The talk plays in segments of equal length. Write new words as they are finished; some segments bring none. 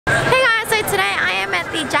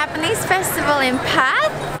Japanese festival in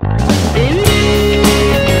Perth.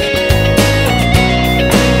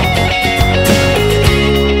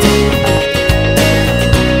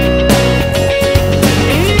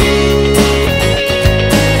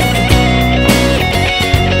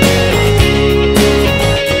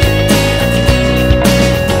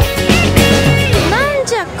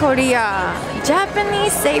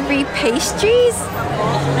 Japanese savory pastries?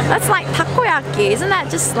 That's like takoyaki, isn't that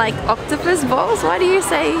just like octopus balls? Why do you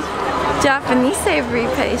say Japanese savory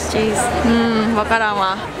pastries? わからん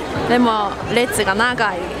わ。でも列が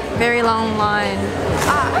長い。Very long line.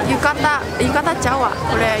 あ、浴衣ちゃうわ。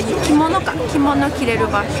これ着物か。着物着れる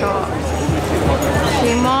場所。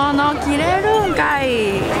着物着れるんか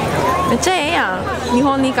い。めっちゃええやん。日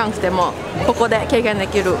本に行かんくてもここで経験で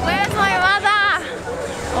きる。Where's my mother?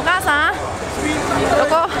 お母さんど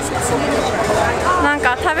こ？なん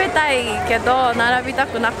か食べたいけど並びた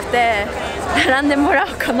くなくて並んでもら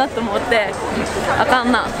おうかなと思ってあか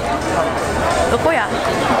んな。どこや？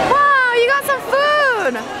 Wow, you got some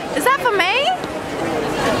food! Is that for me?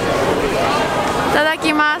 いただ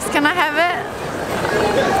きます。Can I have it?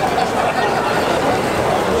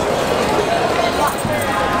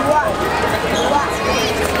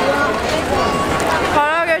 唐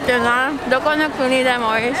揚げってな、どこの国で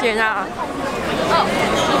も美味しいな。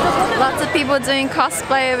Lots of people doing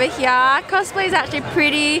cosplay over here. Cosplay is actually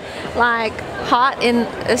pretty like hot in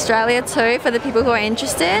Australia too for the people who are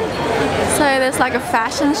interested. So there's like a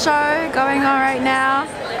fashion show going on right now.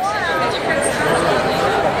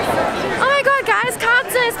 Oh my god guys,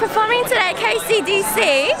 Kaotsun is performing today at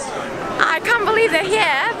KCDC. I can't believe they're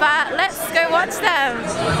here, but let's go watch them.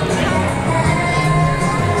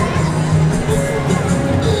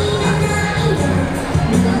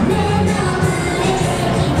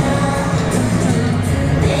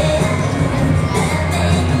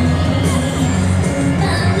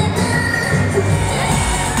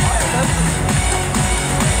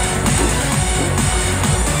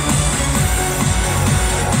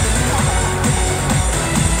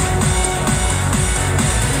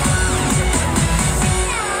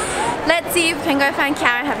 Let's see if we can go find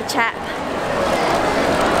Kao and have a chat.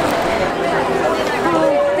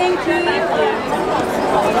 Oh, thank you.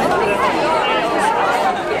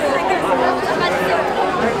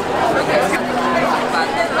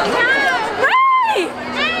 Hey!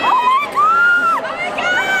 Oh my god! Oh my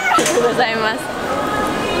god! ありがとうございます。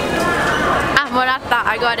あ、もらった。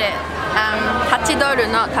I got it. $8ドル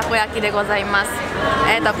のたこ焼きでございます。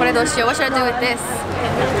これどうしよう。What should I do with this?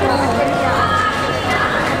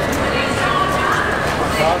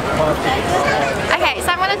 Okay,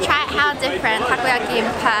 so I'm going to try how different takoyaki in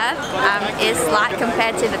Perth is like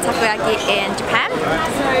compared to the takoyaki in Japan.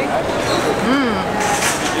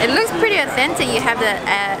 It looks pretty authentic. You have the,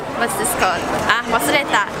 what's this called? あ、忘れ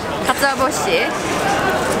た。かつお節。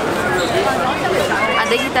あ、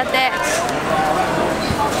出来たて。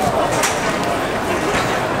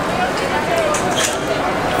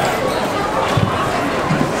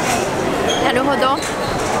なるほど。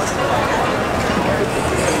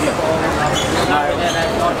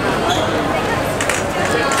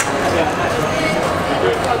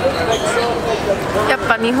やっ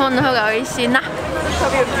ぱ日本の方が美味しいな。私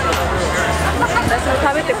も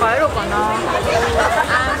食べて帰ろうかな。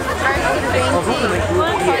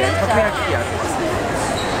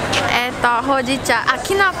ほうじ茶、あ、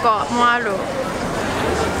きな粉もある。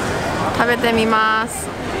食べてみます。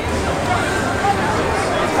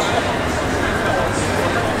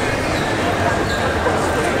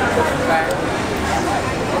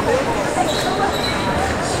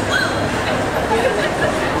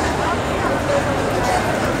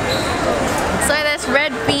So there's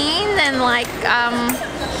red beans and like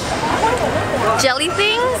jelly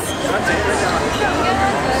things.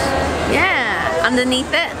 Yeah,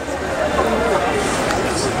 underneath it.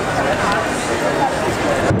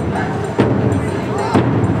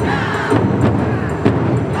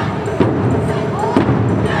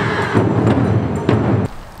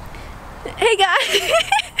 Hey guys.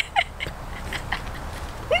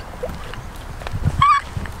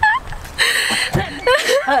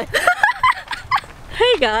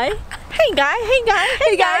 Hey guy. Hey guy. Hey guy.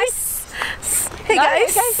 Hey guys. Hey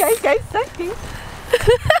guys. Guys. Thank you.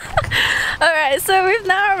 Alright, so we've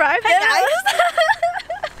now arrived Hey at guys.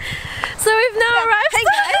 So we've now arrived. Hey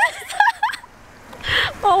guys.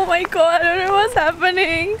 Oh my god, I don't know what's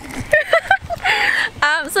happening.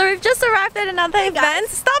 So we've just arrived at another event.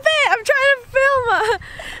 Stop it! I'm trying to film.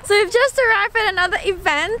 So we've just arrived at another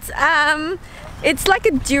event. It's like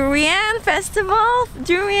a durian festival.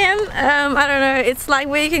 Durian, I don't know. It's like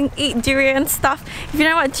where you can eat durian stuff. If you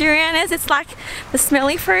know what durian is, it's like the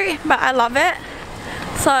smelly fruit, but I love it.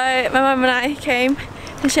 So my mum and I came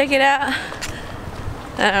to check it out.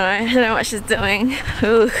 I don't know what she's doing.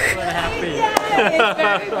 Ooh. Happy. It's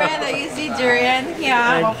very rare that you see durian here,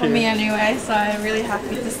 well, for me anyway, so I'm really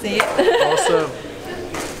happy to see it. Also,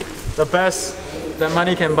 the best that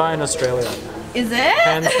money can buy in Australia. Is it?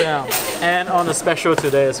 Hands down. And on a special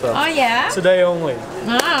today as well. Oh yeah? Today only.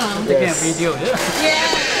 Oh. Yes. Video, yeah.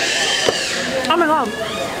 Oh my god.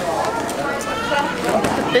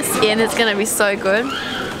 This in is gonna be so good.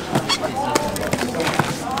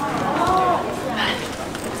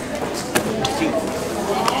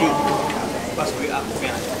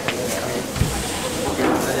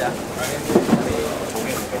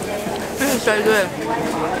 This is so good.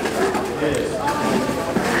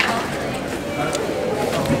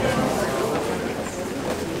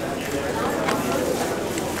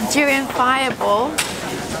 Durian fireball.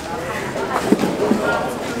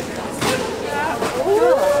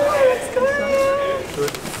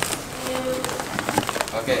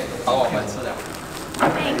 Okay, 好，我们吃了。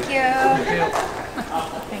 Thank you.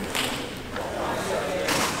 Thank you.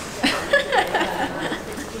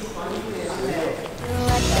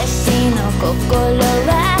 私の心